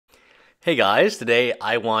Hey guys, today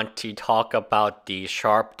I want to talk about the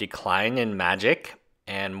sharp decline in Magic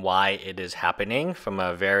and why it is happening from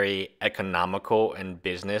a very economical and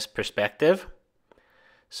business perspective.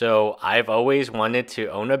 So, I've always wanted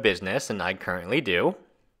to own a business, and I currently do.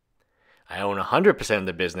 I own 100% of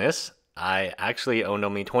the business. I actually own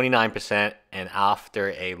only 29%, and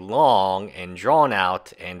after a long and drawn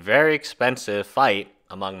out and very expensive fight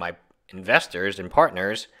among my investors and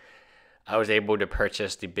partners, I was able to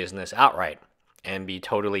purchase the business outright and be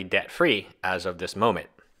totally debt free as of this moment.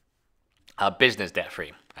 Business debt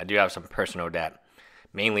free. I do have some personal debt,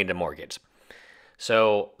 mainly the mortgage.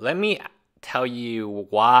 So let me tell you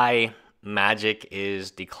why Magic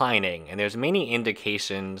is declining. And there's many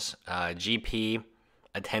indications. GP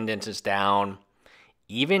attendance is down.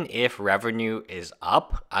 Even if revenue is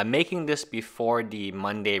up, I'm making this before the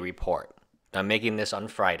Monday report. I'm making this on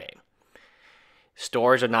Friday.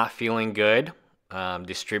 Stores are not feeling good.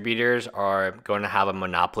 Distributors are going to have a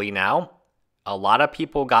monopoly now. A lot of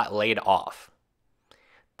people got laid off.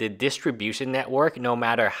 The distribution network, no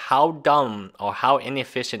matter how dumb or how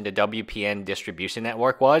inefficient the WPN distribution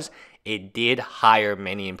network was, it did hire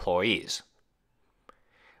many employees.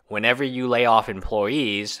 Whenever you lay off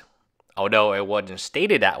employees, although it wasn't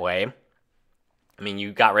stated that way, I mean,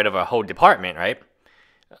 you got rid of a whole department, right?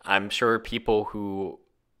 I'm sure people who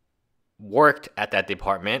worked at that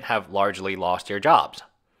department have largely lost their jobs.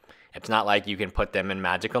 It's not like you can put them in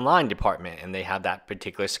Magic Online department and they have that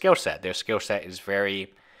particular skill set. Their skill set is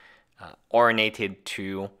very oriented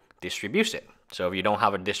to distribution. So if you don't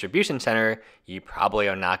have a distribution center, you probably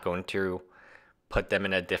are not going to put them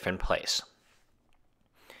in a different place.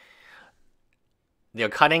 They're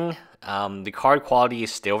cutting, the card quality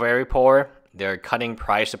is still very poor. They're cutting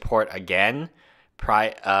price support again.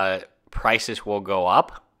 Prices will go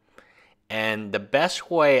up. And the best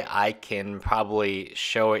way I can probably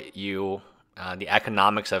show you the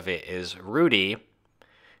economics of it is Rudy,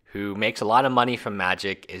 who makes a lot of money from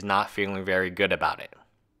Magic, is not feeling very good about it.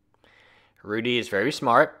 Rudy is very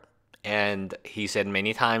smart, and he said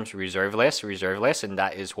many times, reserve list, and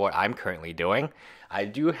that is what I'm currently doing. I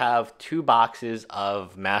do have 2 boxes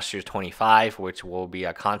of Masters 25, which will be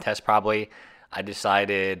a contest probably. I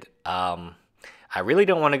decided I really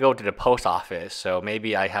don't want to go to the post office, so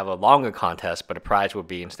maybe I have a longer contest, but the prize will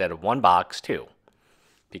be instead of 1 box, 2.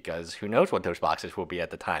 Because who knows what those boxes will be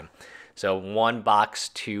at the time. So 1 box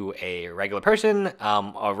to a regular person,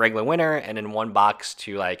 a regular winner, and then 1 box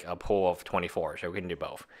to like a pool of 24, so we can do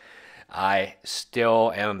both. I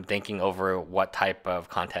still am thinking over what type of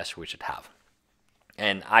contest we should have.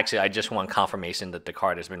 And actually, I just want confirmation that the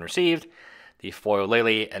card has been received, the foil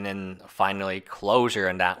Lily, and then finally closure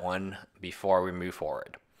on that one before we move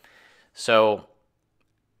forward. So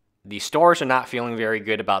the stores are not feeling very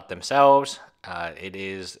good about themselves. It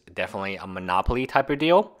is definitely a monopoly type of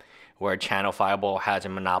deal where Channel Fireball has a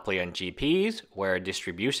monopoly on GPs, where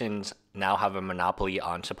distributions now have a monopoly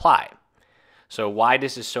on supply. So why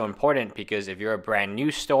this is so important, because if you're a brand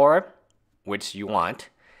new store, which you want,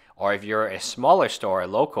 or if you're a smaller store,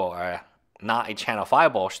 local, or not a Channel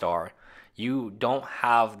Fireball store, you don't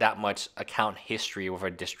have that much account history with a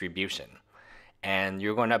distribution. And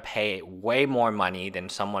you're going to pay way more money than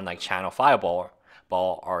someone like Channel Fireball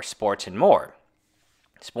or Sports and More.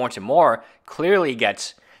 Sports and More clearly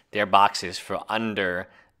gets their boxes for under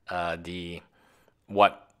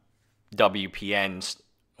what WPN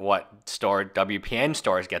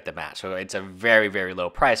stores get them at. So it's a very, very low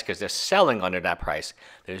price because they're selling under that price.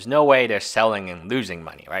 There's no way they're selling and losing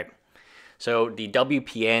money, right? So the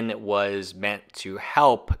WPN was meant to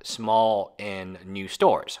help small and new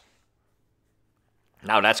stores.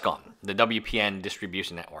 Now that's gone. The WPN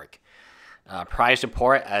distribution network. Prize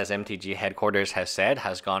support, as MTG headquarters has said,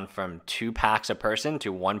 has gone from 2 packs a person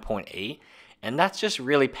to 1.8, and that's just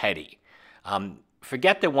really petty.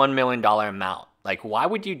 Forget the $1 million amount. Like, why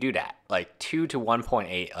would you do that? Like 2 to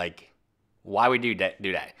 1.8. Like, why would you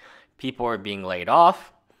do that? People are being laid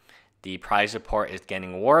off. The prize support is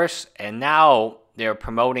getting worse, and now they're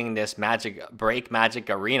promoting this Break Magic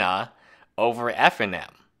Arena over F&M.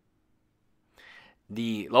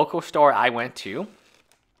 The local store I went to,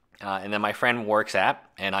 and then my friend works at,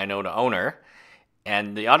 and I know the owner,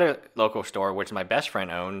 and the other local store, which my best friend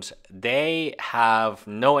owns, they have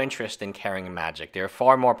no interest in carrying Magic. They're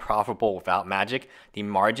far more profitable without Magic. The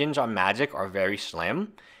margins on Magic are very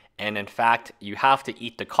slim, and in fact, you have to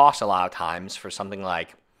eat the cost a lot of times for something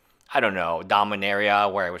like, I don't know, Dominaria,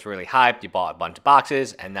 where it was really hyped, you bought a bunch of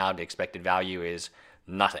boxes, and now the expected value is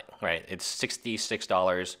nothing, right? It's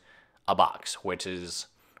 $66 a box, which is,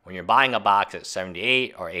 when you're buying a box at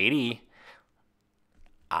 78 or 80,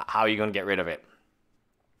 how are you going to get rid of it?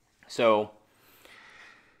 So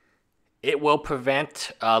it will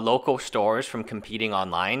prevent local stores from competing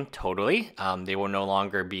online totally. They will no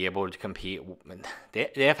longer be able to compete. They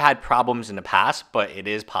have had problems in the past, but it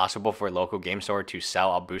is possible for a local game store to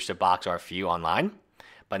sell a booster box or a few online.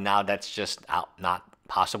 But now that's just not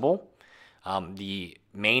possible. The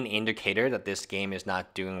main indicator that this game is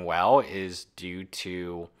not doing well is due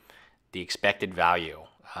to the expected value.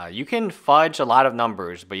 You can fudge a lot of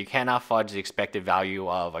numbers, but you cannot fudge the expected value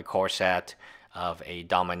of a core set, of a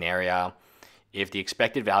Dominaria. If the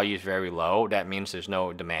expected value is very low, that means there's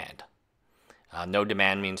no demand. No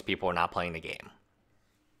demand means people are not playing the game.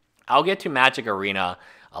 I'll get to Magic Arena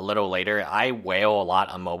a little later. I whale a lot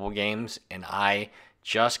on mobile games, and I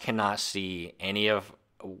just cannot see any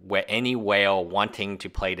whale wanting to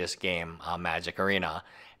play this game on Magic Arena,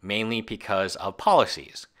 mainly because of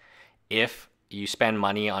policies. If you spend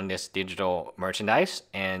money on this digital merchandise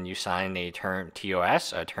and you sign a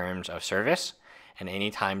TOS, a terms of service, and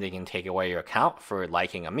anytime they can take away your account for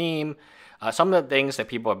liking a meme, some of the things that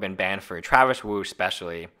people have been banned for, Travis Wu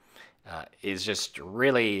especially, is just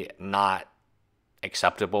really not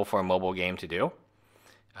acceptable for a mobile game to do.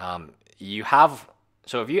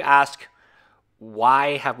 So if you ask,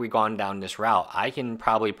 why have we gone down this route? I can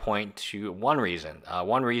probably point to one reason.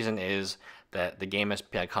 One reason is that the game has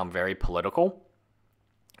become very political.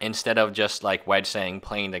 Instead of just like Wedge saying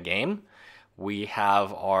playing the game, we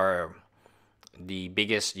have the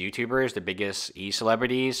biggest YouTubers, the biggest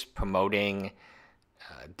e-celebrities promoting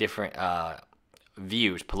different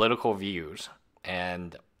views, political views,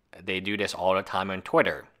 and they do this all the time on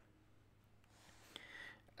Twitter.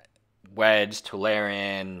 Wedge,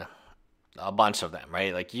 Tolarian, a bunch of them,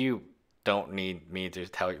 right? Like, you don't need me to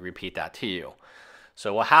repeat that to you.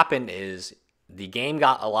 So what happened is the game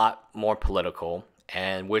got a lot more political,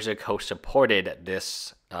 and Wizard Coast supported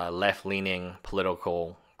this left-leaning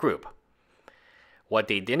political group. What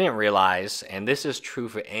they didn't realize, and this is true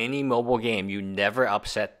for any mobile game, you never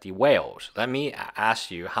upset the whales. Let me ask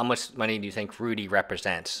you, how much money do you think Rudy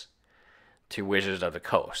represents to Wizards of the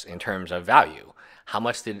Coast in terms of value? How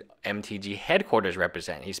much did MTG headquarters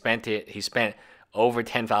represent? He spent over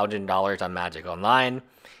 $10,000 on Magic Online.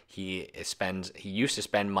 He used to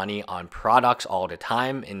spend money on products all the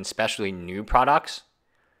time, and especially new products.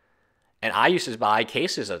 And I used to buy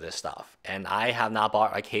cases of this stuff, and I have not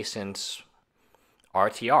bought a case since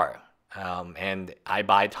RTR. And I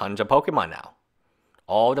buy tons of Pokemon now.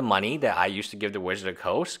 All the money that I used to give to Wizard of the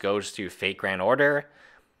Coast goes to Fate Grand Order,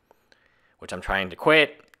 which I'm trying to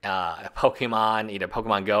quit. Pokemon, either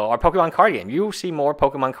Pokemon Go or Pokemon card game. You will see more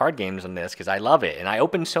Pokemon card games on this because I love it, and I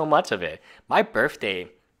open so much of it. My birthday,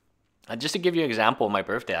 just to give you an example of my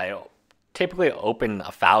birthday, I typically open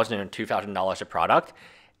 $1,000 or $2,000 of product,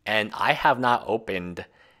 and I have not opened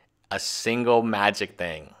a single Magic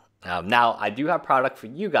thing. Now, I do have product for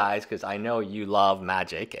you guys because I know you love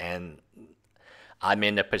Magic, and I'm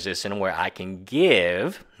in a position where I can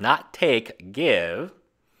give, not take, give.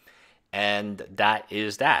 And that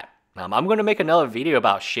is that. I'm going to make another video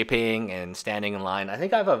about shipping and standing in line. I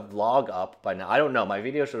think I have a vlog up by now. I don't know. My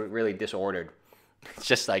videos are really disordered. It's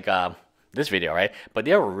just like this video, right? But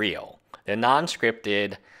they're real. They're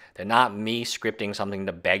non-scripted. They're not me scripting something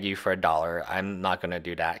to beg you for $1. I'm not going to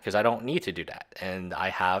do that because I don't need to do that. And I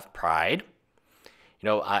have pride. You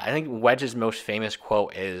know, I think Wedge's most famous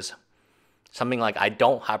quote is something like, I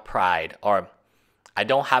don't have pride, or I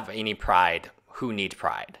don't have any pride. Who needs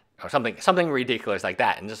pride? Or something ridiculous like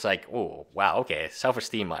that, and just like, oh wow, okay,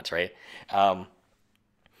 self-esteem much, right?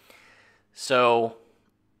 So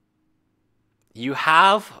you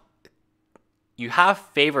have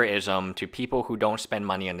favoritism to people who don't spend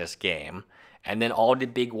money on this game, and then all the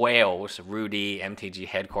big whales, Rudy, MTG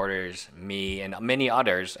headquarters, me, and many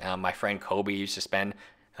others. My friend Kobe used to spend.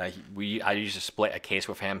 I used to split a case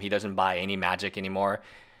with him. He doesn't buy any Magic anymore.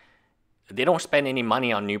 They don't spend any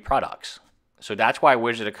money on new products. So that's why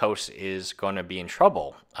Wizard of the Coast is going to be in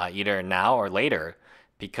trouble, either now or later,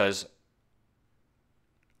 because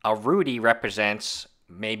a Rudy represents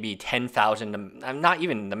maybe 10,000. Not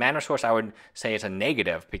even the mana source, I would say, is a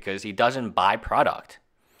negative because he doesn't buy product.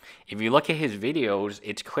 If you look at his videos,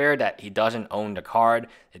 it's clear that he doesn't own the card.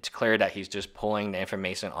 It's clear that he's just pulling the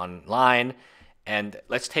information online. And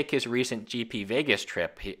let's take his recent GP Vegas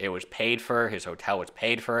trip. It was paid for. His hotel was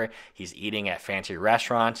paid for. He's eating at fancy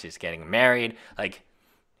restaurants. He's getting married. Like,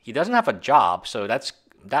 he doesn't have a job, so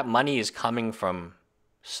that money is coming from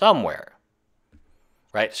somewhere,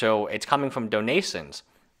 right? So it's coming from donations.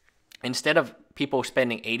 Instead of people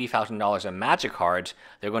spending $80,000 on Magic cards,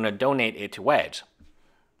 they're going to donate it to Wedge,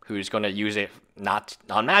 who's going to use it not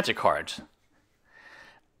on Magic cards.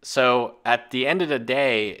 So at the end of the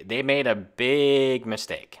day, they made a big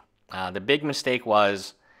mistake. The big mistake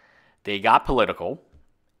was they got political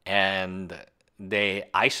and they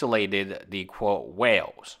isolated the quote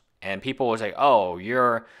whales. And people was like, oh,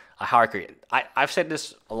 you're a hierarchy. I've said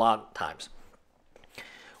this a lot of times.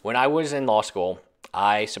 When I was in law school,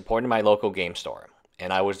 I supported my local game store.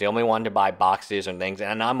 And I was the only one to buy boxes and things.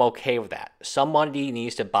 And I'm okay with that. Somebody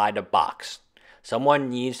needs to buy the box. Someone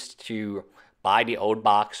needs to buy the old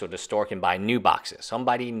box so the store can buy new boxes.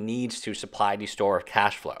 Somebody needs to supply the store with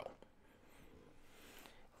cash flow.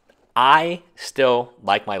 I still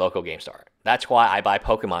like my local game store. That's why I buy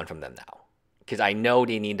Pokemon from them now. Because I know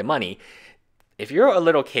they need the money. If you're a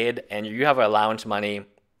little kid and you have allowance money,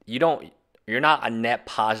 you're not a net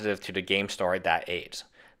positive to the game store at that age.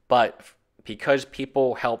 But because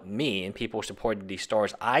people helped me and people supported these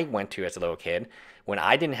stores I went to as a little kid, when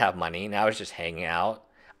I didn't have money and I was just hanging out,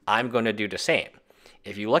 I'm going to do the same.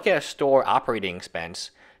 If you look at a store operating expense,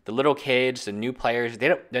 the little kids, the new players,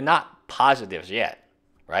 they're not positives yet,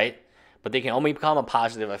 right? But they can only become a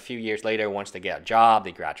positive a few years later once they get a job,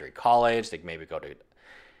 they graduate college, they maybe go to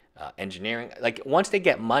engineering. Like once they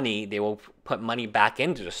get money, they will put money back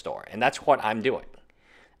into the store. And that's what I'm doing.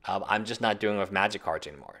 I'm just not doing it with Magic cards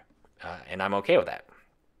anymore. And I'm okay with that.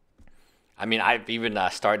 I mean, I've even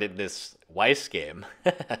started this Weiss game.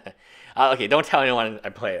 Okay, don't tell anyone I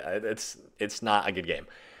play it. It's not a good game.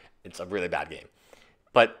 It's a really bad game.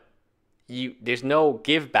 But there's no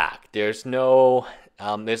give back. There's no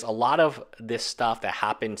there's a lot of this stuff that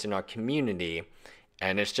happens in our community,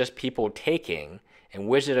 and it's just people taking. And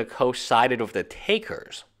Wizard of the Coast sided with the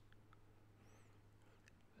takers.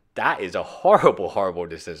 That is a horrible, horrible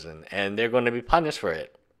decision, and they're going to be punished for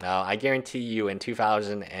it. Now, I guarantee you I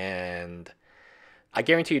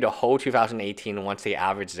guarantee you the whole 2018, once they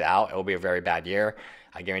average it out, it will be a very bad year.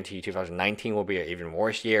 I guarantee you 2019 will be an even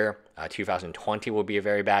worse year. 2020 will be a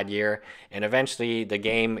very bad year. And eventually, the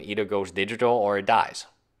game either goes digital or it dies.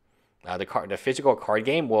 The physical card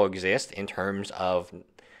game will exist in terms of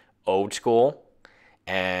old school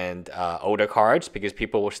and older cards, because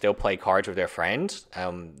people will still play cards with their friends,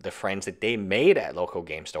 the friends that they made at local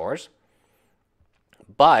game stores.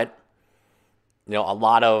 But a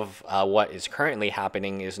lot of what is currently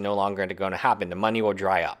happening is no longer going to happen. The money will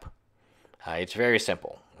dry up. It's very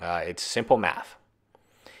simple. It's simple math.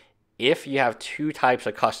 If you have two types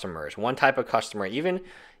of customers, one type of customer, even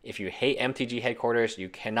if you hate MTG headquarters, you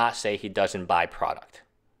cannot say he doesn't buy product.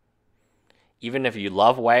 Even if you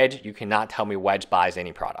love Wedge, you cannot tell me Wedge buys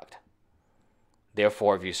any product.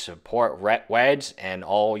 Therefore, if you support Wedge and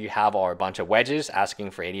all you have are a bunch of wedges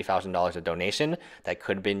asking for $80,000 of donation that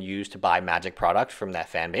could have been used to buy Magic products from that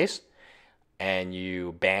fan base, and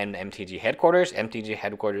you ban MTG headquarters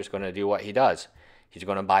is going to do what he does. He's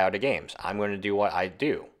going to buy out the games. I'm going to do what I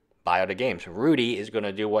do, buy out the games. Rudy is going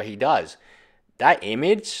to do what he does. That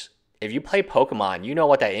image, if you play Pokemon, you know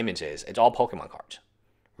what that image is. It's all Pokemon cards.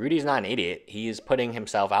 Rudy's not an idiot. He is putting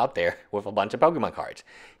himself out there with a bunch of Pokemon cards.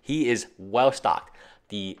 He is well stocked.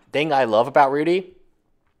 The thing I love about Rudy,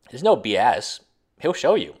 there's no BS. He'll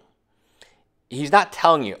show you. He's not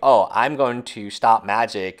telling you, oh, I'm going to stop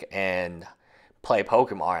Magic and play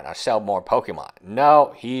Pokemon or sell more Pokemon.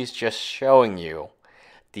 No, he's just showing you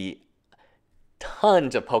the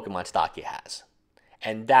tons of Pokemon stock he has.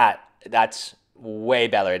 And that's way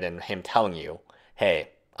better than him telling you, hey,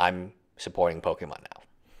 I'm supporting Pokemon now.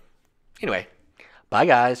 Anyway, bye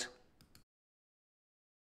guys.